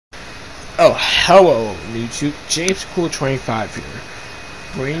Oh, hello, YouTube. James Cool 25 here.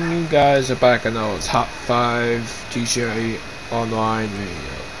 Bringing you guys back another top 5 DJ online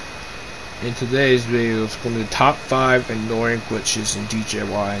video. In today's video, it's going to be the top 5 annoying glitches in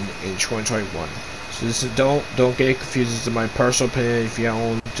DJY in 2021. So this is don't get confused. This is my personal opinion. If you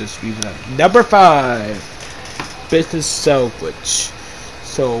don't, just leave it up. Number 5, business cell glitch.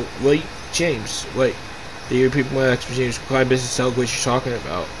 So wait, James, wait. The people might ask me, James, what kind of business cell glitch you talking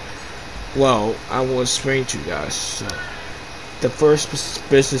about? Well, I will explain to you guys. So, the first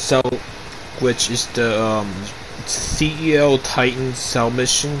business cell glitch is the CEO Titan cell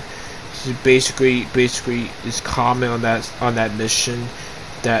mission. So basically is common on that mission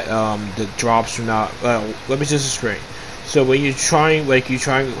that the drops are not. Well, let me just explain. So when you're trying and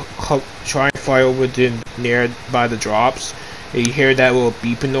fly over nearby the drops, and you hear that little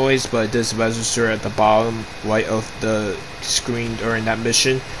beeping noise, but it does register at the bottom right of the screen during that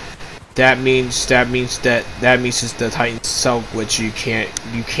mission. That means it's the Titan cell glitch. You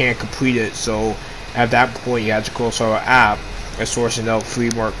can't complete it. So at that point, you have to close our app and sourcing out 3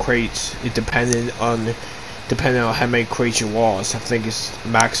 more crates. It depending on how many crates you lost. I think it's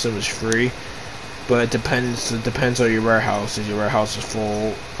maximum is 3, but it depends on your warehouse. If your warehouse is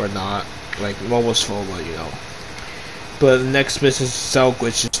full or not. Like almost full, but you know. But the next business cell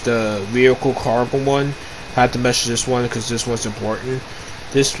glitch is the vehicle cargo one. I have to mention this one because this one's important.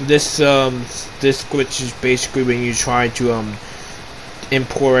 This glitch is basically when you try to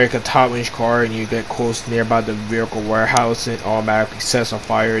import like a top range car and you get close nearby the vehicle warehouse and it automatically sets on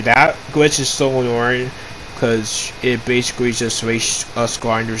fire. That glitch is so annoying because it basically just wastes us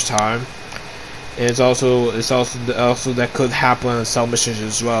grinders' time. And it's also that could happen on cell missions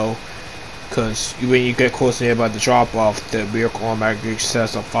as well. Because when you get close nearby the drop off, the vehicle automatically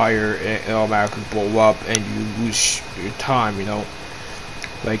sets on fire and it automatically blow up and you lose your time, you know.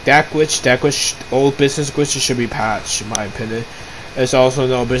 Like that glitch, old business glitches should be patched, in my opinion. There's also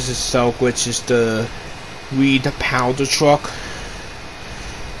no business cell glitch is the weed powder truck.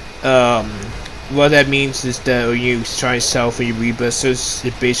 What that means is that when you try to sell for your weed business,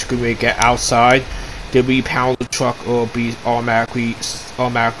 it basically when you get outside, the weed powder truck will be automatically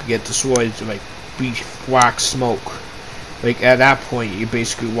get destroyed, to like be black smoke. Like at that point, you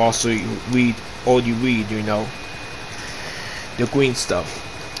basically lost all your weed, you know, the green stuff.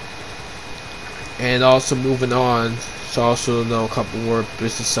 And also moving on, so also know a couple more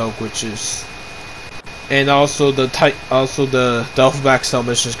business cell glitches. And also the alphabet cell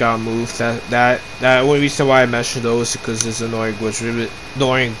missions got moved. That only reason why I mentioned those is because there's an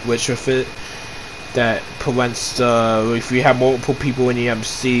annoying glitch with it that prevents if you have multiple people in the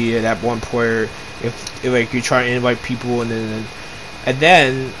MC at one player, if like you try to invite people and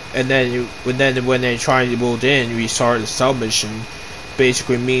then when they try to load in, restart the cell mission.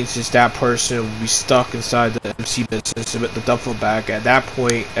 Basically means is that person will be stuck inside the MC business with the duffel bag. At that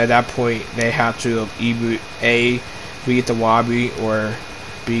point they have to either A, leave the lobby, or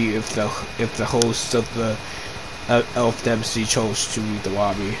B, if the host of the MC chose to leave the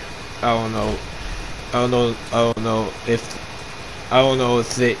lobby. I don't know if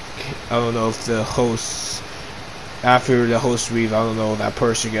the hosts, after the host leaves, I don't know if that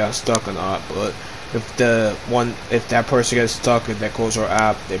person got stuck or not, but if that person gets stuck and that closes our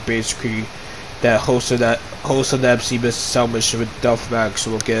app, they basically that host of the MC business cell mission with duffel bags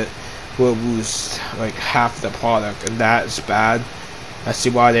will lose like half the product, and that is bad. I see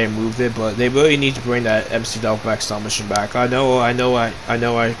why they moved it, but they really need to bring that MC duffel bag cell mission back. I know I'm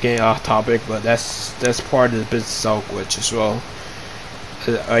getting off topic, but that's part of the business cell glitch as well.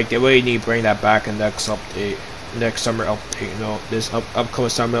 Like they really need to bring that back in the next update. Next summer update, you know, this upcoming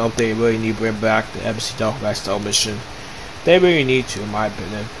summer update really need to bring back the MC duffel bag cell mission. They really need to, in my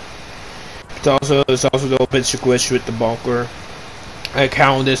opinion. There's also no bitch glitch with the bunker. I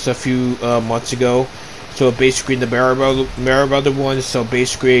counted this a few months ago. So basically the Mirror Brother one. So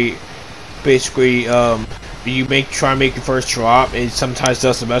basically you try and make your first drop, and it sometimes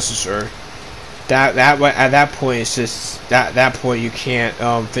does the messenger. At that point it's just that point you can't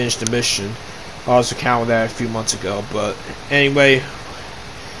finish the mission. I also counted that a few months ago, but anyway,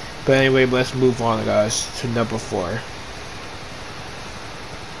 let's move on, guys, to number 4.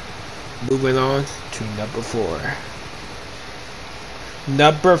 Moving on to number 4.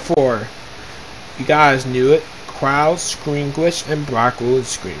 Number 4. You guys knew it. Crowd screen glitch and Blackwood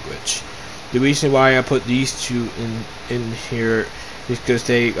screen glitch. The reason why I put these two in here is because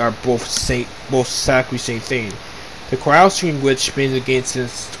they are both exactly same thing. The crowd screen glitch been against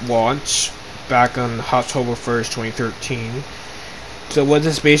since launch back on October 1st, 2013. So what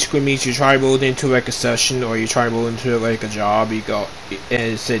this basically means, you try to load into like a session, or you try to load into like a job, you go and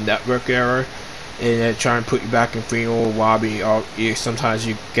it's a network error, and then try and put you back in free old lobby. Or sometimes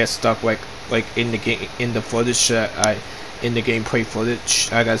you get stuck like in the game, in the footage that in the gameplay footage,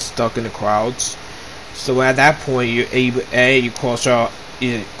 I got stuck in the crowds. So at that point, you're able you close our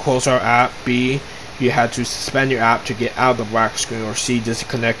app. B, you had to suspend your app to get out of the black screen, or C,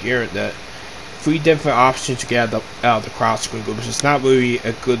 disconnect your internet. 3 different options to get out of the crowd screen, which is not really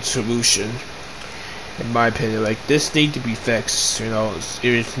a good solution, in my opinion. Like, this need to be fixed. You know,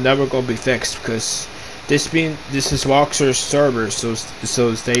 it's never gonna be fixed because this is Rockstar's server, so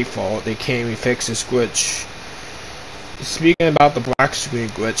it's their fault. They can't even fix this glitch. Speaking about the black screen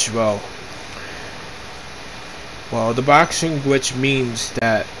glitch, well, the black screen glitch means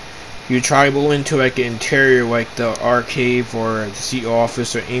that you try to go into like an interior, like the arcade or the seat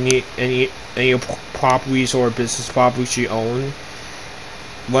office, or any properties or business properties you own.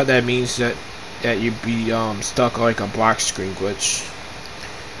 What that means that you'd be stuck like a black screen glitch.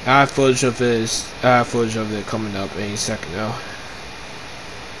 I have footage of it coming up any second now.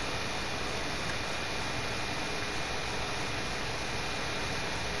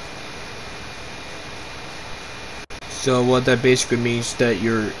 So what that basically means that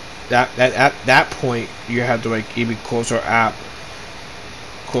you're at that point you have to like either close our app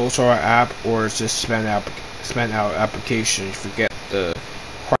or just spend out application. You forget the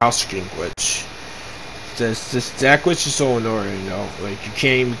crowd screen glitch. That glitch is so annoying, you know, like you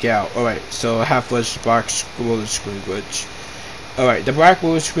can't even get out. Alright, so I have black loading screen glitch. Alright, the black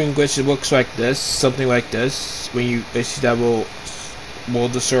loading screen glitch, it looks like this, something like this. When you see that will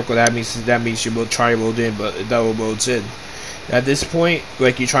load the circle, that means you will try to load in, but that will loads in. At this point,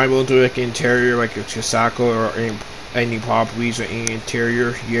 like you try to load through like an interior, like a Chisako or any properties or any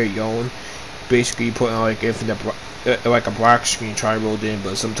interior here you own. Basically, you put on like infinite like a black screen, try to load in,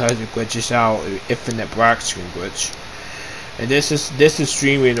 but sometimes it glitches out, infinite black screen glitch. And this is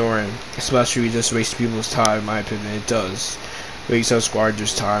extremely annoying, especially if you just waste people's time. In my opinion, it does waste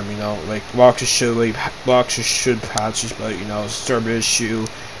subscribers' time. You know, like Rockstar should patch this, but you know, server issue.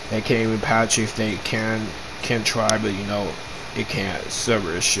 They can't even patch if they can try, but you know, it can't.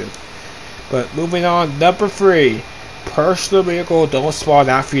 Server issue. But moving on, number 3, personal vehicle don't spawn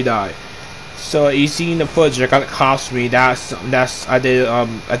after you die. So you see in the footage, I got it cost me. I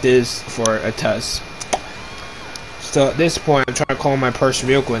did this for a test. So at this point, I'm trying to call my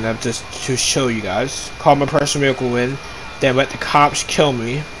personal vehicle in, just to show you guys. Call my personal vehicle in, then let the cops kill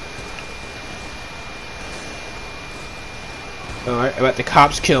me. Alright, let the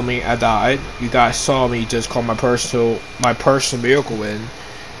cops kill me. I died. You guys saw me just call my personal vehicle in.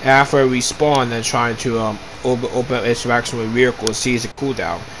 After I respawn, then trying to open interaction with vehicle and seize a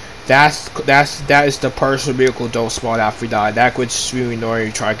cooldown. That is the personal vehicle don't spawn after you die. That glitch is really annoying.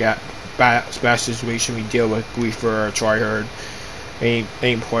 You try to get bad situation we deal with, Griefer or Tryhard,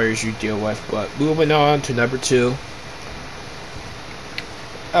 any players you deal with. But moving on to number 2.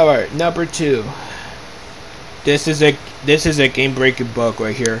 Alright, number 2. This is a game breaking bug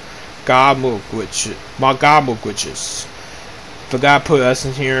right here. God mode glitches. Forgot to put S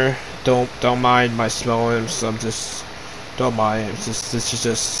in here. Don't mind my spelling. So I'm just don't mind. This is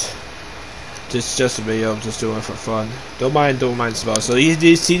just a video. I'm just doing it for fun. Don't mind spelling. So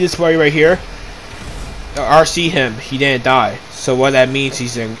you see this boy right here? RC him. He didn't die. So what that means,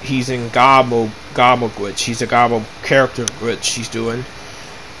 he's in God mode glitch. He's a God mode character glitch he's doing.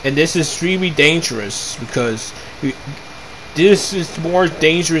 And this is extremely dangerous because this is more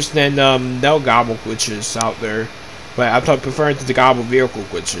dangerous than no gobble glitches out there. But I'm preferring to the gobble vehicle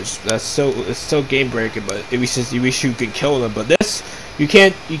glitches. It's so game breaking. But you wish you could kill them. But this you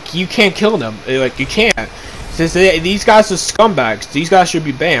can't kill them. Like you can't. Since these guys are scumbags, these guys should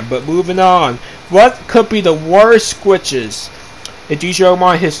be banned. But moving on, what could be the worst glitches in GTA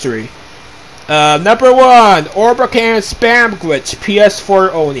Online history? Number 1, Orbican spam glitch,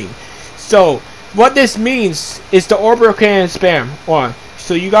 PS4 only. So, what this means is the Orbican spam one.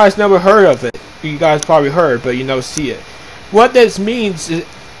 So you guys never heard of it. You guys probably heard, but you never see it. What this means is,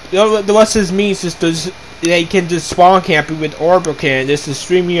 they can just spawn camp you with Orbican. This is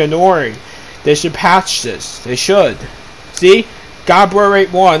extremely annoying. They should patch this. They should. See, got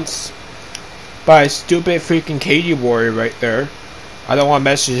buried once by a stupid freaking Katie warrior right there. I don't want to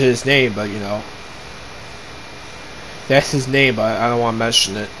mention his name, but you know, that's his name, but I don't want to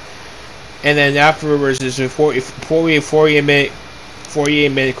mention it. And then afterwards, there's a 48 minute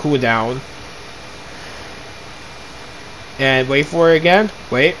cooldown. And wait for it again.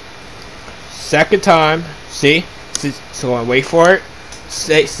 Wait. Second time. See? So I wait for it.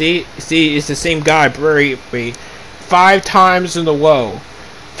 See, it's the same guy. Buried me 5 times in a row.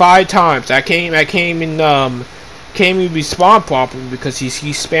 5 times. I can't even respond properly because he's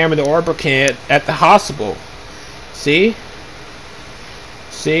spamming the orbital can at the hospital. See?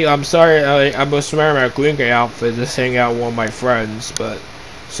 See, I'm sorry, I was wearing my Green Gray outfit to hang out with one of my friends, but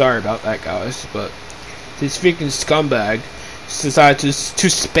sorry about that, guys. But this freaking scumbag decided to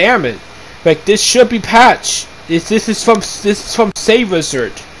spam it. Like, this should be patched. This is from Save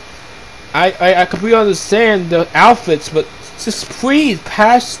Wizard. I completely understand the outfits, but just please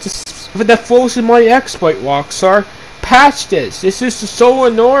patch this with the Frozen Money exploit, Rockstar. Patch this. This is so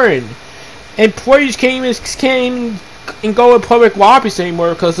annoying. Employees can't even go in public lobbies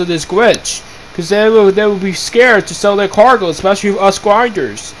anymore because of this glitch. Because they will be scared to sell their cargo, especially us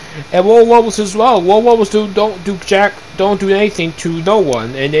grinders. And low levels as well. Low levels don't do anything to no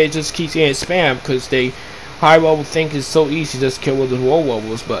one, and they just keep getting spam because they high level think it's so easy to just kill with the low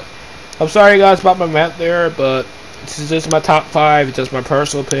levels. But I'm sorry guys about my rant there, but this is just my top 5. It's just my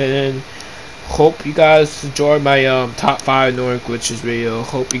personal opinion. Hope you guys enjoyed my top 5 annoying glitches video.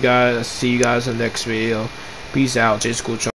 Hope you guys see you guys in the next video. Peace out, J School.